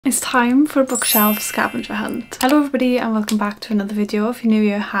It's time for a bookshelf scavenger hunt. Hello everybody and welcome back to another video. If you're new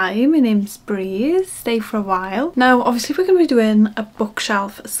here, hi, my name's Breeze. Stay for a while. Now obviously we're going to be doing a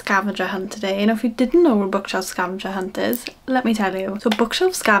bookshelf scavenger hunt today, and if you didn't know what a bookshelf scavenger hunt is, let me tell you. So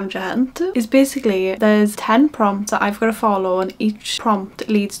bookshelf scavenger hunt is basically there's 10 prompts that I've got to follow, and each prompt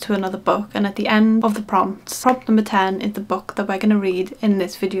leads to another book, and at the end of the prompts, prompt number 10 is the book that we're going to read in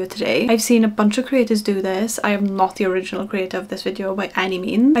this video today. I've seen a bunch of creators do this. I am not the original creator of this video by any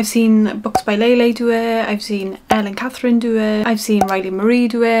means. I've seen books by Lele do it, I've seen Ellen Catherine do it, I've seen Riley Marie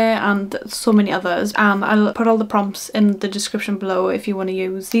do it, and so many others, and I'll put all the prompts in the description below if you want to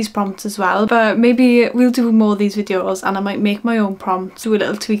use these prompts as well. But maybe we'll do more of these videos and I might make my own prompts, do a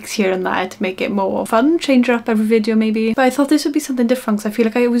little tweaks here and there to make it more fun, change it up every video maybe. But I thought this would be something different because I feel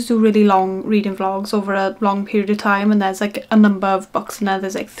like I always do really long reading vlogs over a long period of time, and there's like a number of books in there,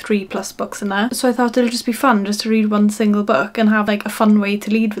 there's like 3+ books in there, so I thought it'll just be fun just to read one single book and have like a fun way to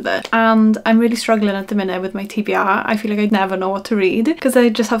lead with it. And I'm really struggling at the minute with my TBR. I feel like I'd never know what to read because I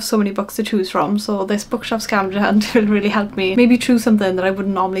just have so many books to choose from, so this bookshelf scavenger hunt will really help me maybe choose something that I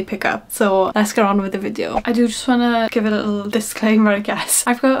wouldn't normally pick up. So let's get on with the video. I do just want to give a little disclaimer, I guess.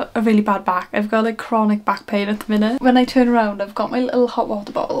 I've got a really bad back. I've got like chronic back pain at the minute. When I turn around I've got my little hot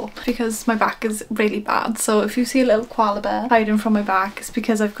water bottle because my back is really bad, so if you see a little koala bear hiding from my back, it's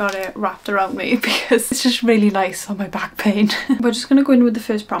because I've got it wrapped around me because it's just really nice on my back pain. We're just going to go in with the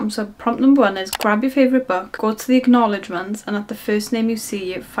first prompt. So prompt number 1 is grab your favourite book, go to the acknowledgements, and at the first name you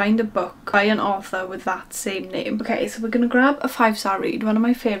see, find a book by an author with that same name. Okay, so we're going to grab a 5-star read, one of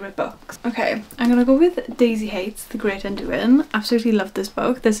my favourite books. Okay, I'm going to go with Daisy Hates The Great Undoing. Absolutely love this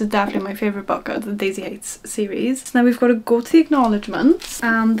book. This is definitely my favourite book out of the Daisy Hates series. So now we've got to go to the acknowledgements,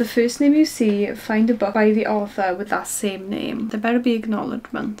 and the first name you see, find a book by the author with that same name. There better be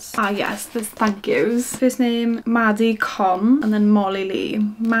acknowledgements. Ah yes, there's thank yous. First name Maddie Con, and then Molly Lee.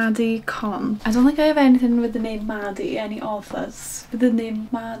 Maddie Con. I don't think I have anything with the name Maddie, any authors with the name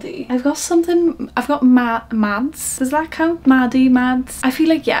Maddie. I've got Mads. Does that count? Maddie, Mads? I feel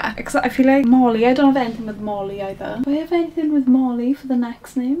like yeah, because I feel like Molly. I don't have anything with Molly either. Do I have anything with Molly for the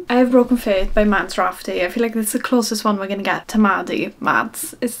next name? I have Broken Faith by Mads Rafferty. I feel like that's the closest one we're going to get to Maddie.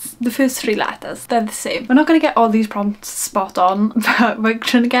 Mads. It's the first 3 letters. They're the same. We're not going to get all these prompts spot on, but we're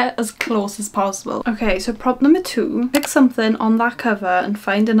trying to get as close as possible. Okay, so prompt number 2. Pick something on that cover and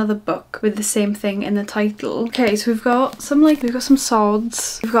find another book with the same thing in the title. Okay, so we've got some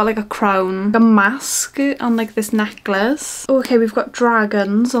swords, we've got like a crown, a mask, and like this necklace. Okay, we've got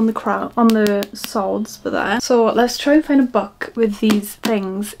dragons on the crown, on the swords for there. So let's try and find a book with these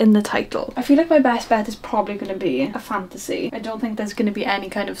things in the title. I feel like my best bet is probably going to be a fantasy. I don't think there's going to be any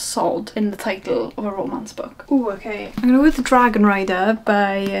kind of sword in the title of a romance book. Oh, okay. I'm going to go with Dragon Rider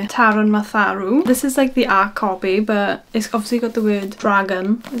by Taran Matharu. This is like the art copy, but it's obviously got the word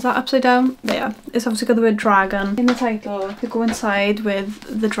dragon. Is that upside down? There. It's obviously got the word dragon in the title to go inside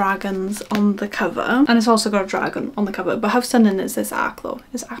with the dragons on the cover, and it's also got a dragon on the cover. But how stunning is this arc though?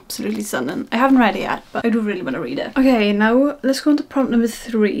 It's absolutely stunning. I haven't read it yet, but I do really want to read it. Okay, now let's go on to prompt number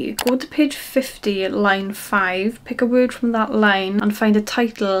 3. Go to page 50, line 5, pick a word from that line and find a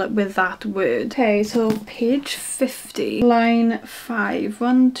title with that word. Okay, so page 50, line 5.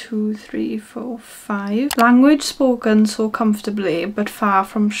 1, 2, 3, 4, 5. Language spoken so comfortably but far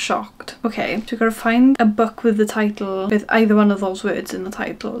from shocked. Okay, so we've got to find a book with the title with either one of those words in the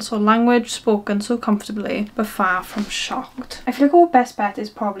title. So language spoken so comfortably but far from shocked. I feel like our best bet is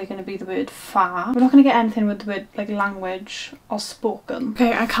probably going to be the word far. We're not going to get anything with the word like language or spoken.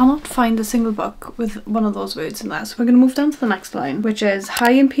 Okay, I cannot find a single book with one of those words in there, so we're going to move down to the next line, which is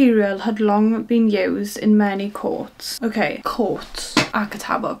High Imperial had long been used in many courts. Okay, courts.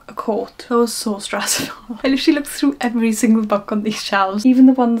 Akata book, a court. That was so stressful. I literally looked through every single book on these shelves, even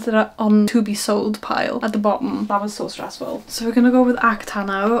the ones that are on to be sold pile at the bottom. That was so stressful. So we're gonna go with Akata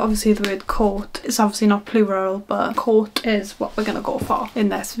now. Obviously the word court is obviously not plural, but court is what we're gonna go for in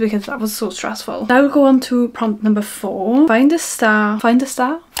this because that was so stressful. Now we'll go on to prompt number 4. Find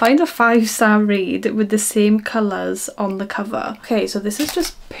a 5-star read with the same colours on the cover. Okay, so this is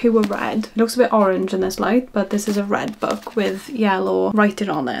just pure red. It looks a bit orange in this light, but this is a red book with yellow writing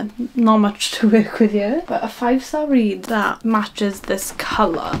on it. Not much to work with here, but a 5-star read that matches this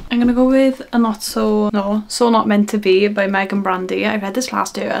colour. I'm gonna go with a So Not Meant to Be by Megan Brandy. I read this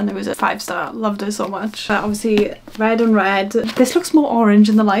last year and it was a 5-star. Loved it so much. But obviously red on red. This looks more orange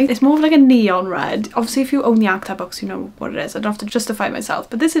in the light. It's more of like a neon red. Obviously if you own the ACTA books you know what it is. I don't have to justify myself,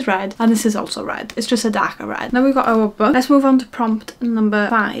 but this this is red and this is also red. It's just a darker red. Now we've got our book. Let's move on to prompt number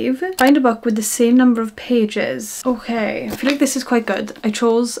 5. Find a book with the same number of pages. Okay, I feel like this is quite good. I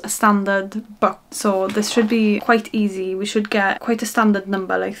chose a standard book, so this should be quite easy. We should get quite a standard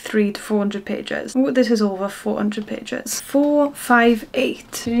number, like 300 to 400 pages. Oh, this is over 400 pages. 4, 5,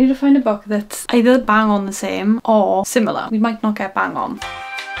 8. So you need to find a book that's either bang on the same or similar. We might not get bang on.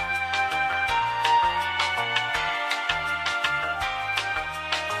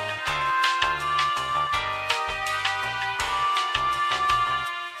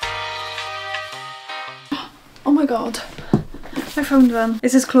 Oh my god, I found one.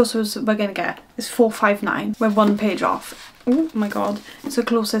 It's as close as we're gonna get. It's 459. We're 1 page off. Oh my god, it's the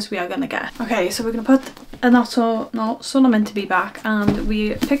closest we are gonna get. Okay, so we're gonna put a Not So Not Meant to Be back, and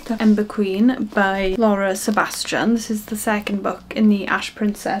we picked up Ember Queen by Laura Sebastian. This is the second book in the Ash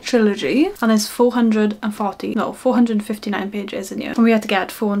Princess trilogy, and there's 459 pages in here, and we had to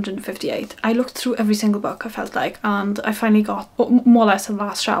get 458. I looked through every single book, I felt like, and I finally got more or less the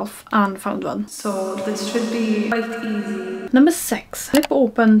last shelf and found one. So this should be quite easy. Number 6. Flip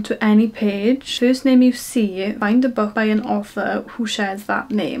open to any page. First name you see, find a book by an author who shares that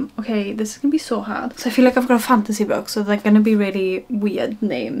name. Okay, this is gonna be so hard. So I feel like I've got a fantasy book, so they're gonna be really weird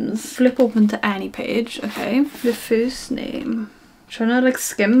names. Flip open to any page. Okay, the first name. Trying to like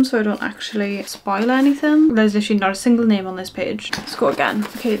skim so I don't actually spoil anything. There's literally not a single name on this page. Let's go again.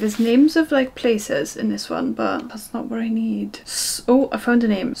 Okay, there's names of like places in this one, but that's not what I need. Oh, I found a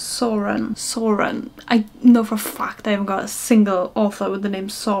name. Soren. Soren. I know for a fact I haven't got a single author with the name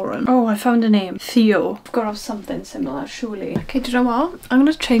Soren. Oh, I found a name. Theo. I've got to have something similar, surely. Okay, do you know what? I'm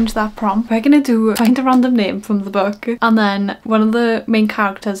gonna change that prompt. We're gonna do find a random name from the book, and then one of the main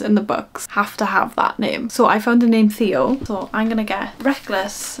characters in the books have to have that name. So I found the name Theo, so I'm gonna get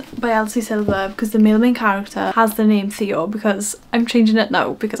Reckless by Elsie Silver, because the male main character has the name Theo, because I'm changing it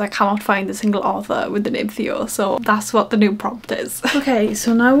now because I cannot find a single author with the name Theo, so that's what the new prompt is. Okay,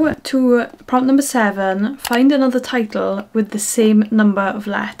 so now to prompt number 7. Find another title with the same number of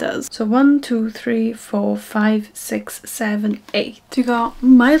letters. So 1, 2, 3, 4, 5, 6, 7, 8. So you got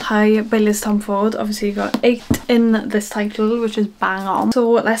Mile High by Liz Tomford. Obviously you got 8 in this title, which is bang on.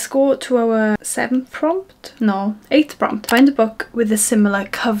 So let's go to our 7th prompt. No, 8th prompt. Find a book with a similar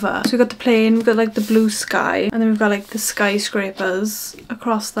cover. So we've got the plane, we've got like the blue sky, and then we've got like the skyscrapers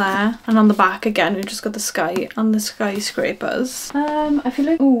across there, and on the back again we've just got the sky and the skyscrapers. I feel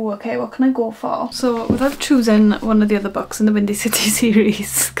like, oh okay, what can I go for? So without choosing one of the other books in the Windy City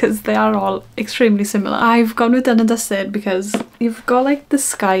series, because they are all extremely similar, I've gone with Done and Dusted, because you've got like the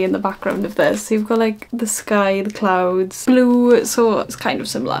sky in the background of this, so you've got like the sky, the clouds, blue, so it's kind of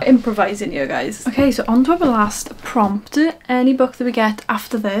similar. Improvising here, guys. Okay, so on to our last prompt. Any book that we get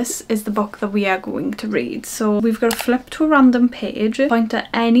after this is the book that we are going to read. So we've got to flip to a random page, point at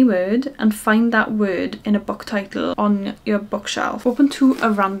any word, and find that word in a book title on your bookshelf. Open to a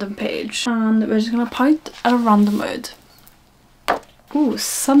random page, and we're just going to point at a random word. Ooh,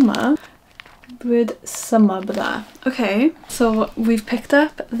 summer. The word summer there. Okay, so we've picked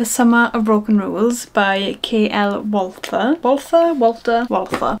up The Summer of Broken Rules by K.L. Walther.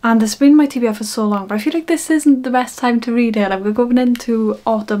 Walther. And it's been my TBR for so long, but I feel like this isn't the best time to read it. Like, we're going into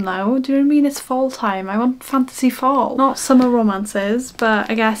autumn now. Do you know what I mean? It's fall time. I want fantasy fall, not summer romances, but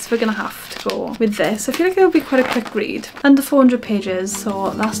I guess we're gonna have to go with this. I feel like it'll be quite a quick read. Under 400 pages,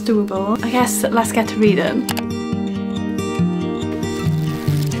 so that's doable. I guess let's get to reading.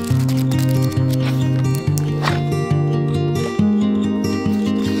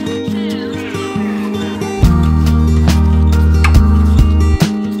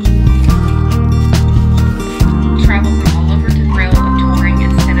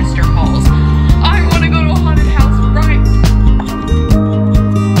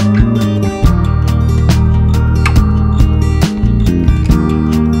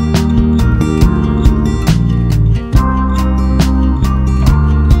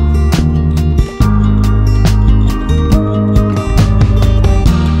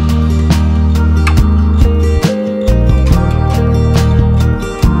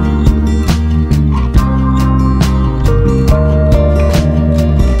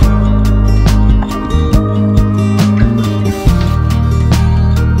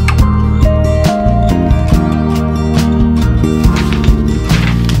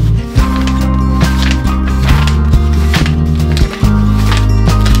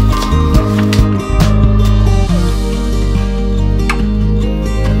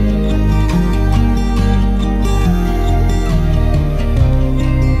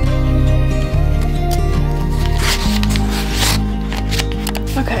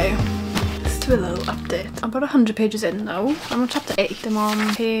 100 pages in now. I'm on chapter 8. I'm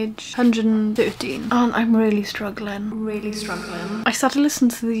on page 113 and I'm really struggling. I started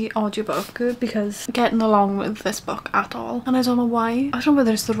listening to the audiobook because I'm getting along with this book at all, and I don't know why. I don't know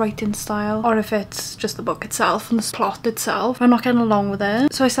whether it's the writing style or if it's just the book itself and the plot itself. I'm not getting along with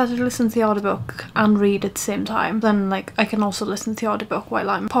it, so I started listening to the audiobook and read at the same time. Then like I can also listen to the audiobook while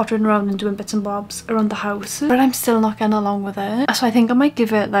I'm pottering around and doing bits and bobs around the house, but I'm still not getting along with it. So I think I might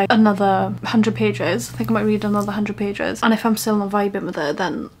give it like another 100 pages. I think I might read another 100 pages, and if I'm still not vibing with it,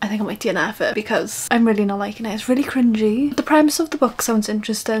 then I think I might DNF it because I'm really not liking it. It's really cringy. The premise of the book sounds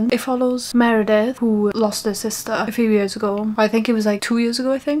interesting. It follows Meredith, who lost her sister a few years ago. I think it was like 2 years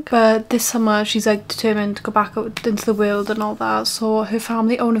ago, I think. But this summer she's like determined to go back out into the world and all that. So her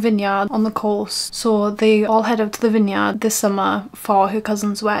family own a vineyard on the coast. So they all head out to the vineyard this summer for her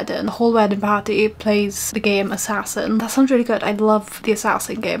cousin's wedding. The whole wedding party plays the game Assassin. That sounds really good. I love the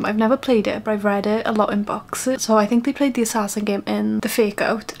Assassin game. I've never played it, but I've read it a lot in books. So I think they played the Assassin game in The Fake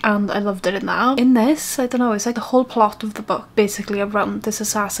Out and I loved it in that. In this, I don't know, it's like the whole plot of the book basically around this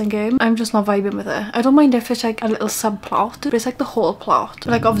Assassin game. I'm just not vibing with it. I don't mind if it's like a little subplot, but it's like the whole plot.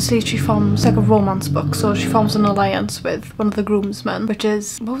 Like obviously she forms like a romance book, so she forms an alliance with one of the groomsmen, which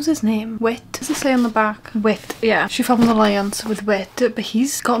is, what was his name? Wit? Does it say on the back? Wit. Yeah, she forms an alliance with Wit, but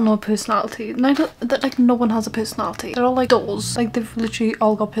he's got no personality. And I don't, that like no one has a personality. They're all like doors. Like they've literally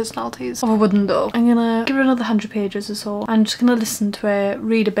all got personalities of a wooden door. I'm gonna give her another 100 pages or so. I'm just gonna listen to it,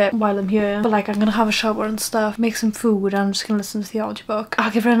 read a bit while I'm here, but like I'm gonna have a shower and stuff, make some food, and I'm just gonna listen to the audiobook.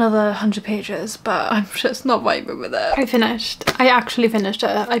 I'll give her another 100 pages, but I'm just not vibing with it. I finished. I actually finished it.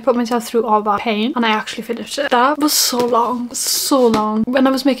 I put myself through all that pain and I actually finished it. That was so long. So long. When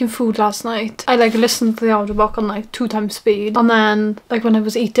I was making food last night, I like listened to the audiobook on like 2 times speed, and then like when I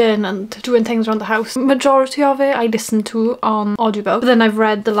was eating and doing things around the house, majority of it I listened to on audiobook. But then I've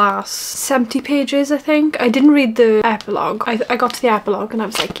read the last 70 pages, I think. I didn't read the epilogue. I got to the epilogue and I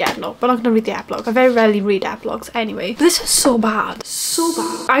was like, yeah, no, we're not gonna read the epilogue. I very rarely read epilogues anyway. But this is so bad. So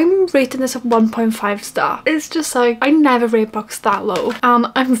bad. I'm rating this at 1.5 star. It's just like, I never rate books that low, and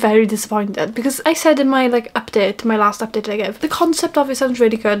I'm very disappointed because I said in my like update, my last update I gave, the concept of it sounds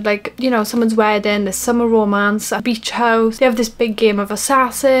really good. Like, you know, someone's wedding, this summer romance, a beach house, they have this big game of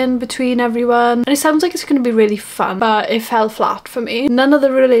assassin between everyone, and it sounds like it's going to be really fun, but it fell flat for me. None of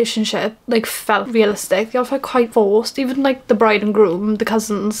the relationship like felt realistic. They all felt quite forced. Even like the bride and groom, the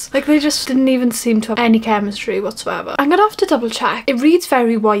cousins, like they just didn't even seem to have any chemistry whatsoever. I'm gonna have to double check. It reads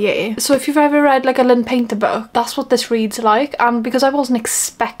very YA, so if you've ever read like a Lynn Painter book, that's what this reads like, and because I wasn't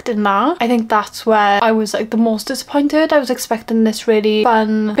expecting that, I think that's where I was like the most disappointed. I was expecting this really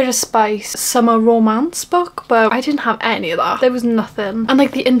fun, bit of spice, summer romance book, but I didn't have any of that. There was nothing. And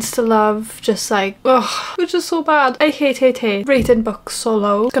like the insta love, just like, ugh, which is so bad. I hate rating books so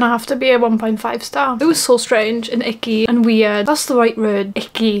low. It's gonna have to be a 1.5 star. It was so strange and icky and weird. That's the right word,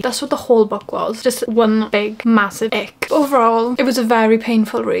 icky. That's what the whole book was. Just one big massive ick. Overall, it was a very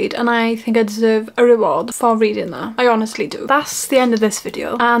painful read, and I think I deserve a reward for reading that. I honestly do. That's the end of this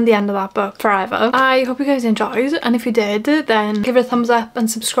video and the end of that book forever. I hope you guys enjoyed, and if you did, then give it a thumbs up and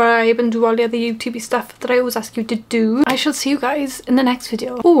subscribe and do all the other YouTubey stuff that I always ask you to do. I shall see you guys in the next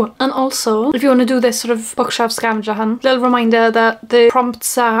video. Oh, and also, if you want to do this sort of bookshelf scavenger hunt, little reminder that the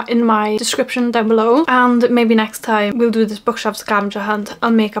prompts are in my description down below, and maybe next time we'll do this bookshelf scavenger hunt.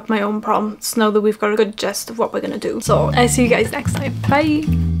 I'll make up my own prompts now that we've got a good gist of what we're gonna do. So I'll see you guys next time.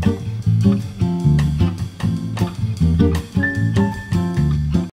 Bye!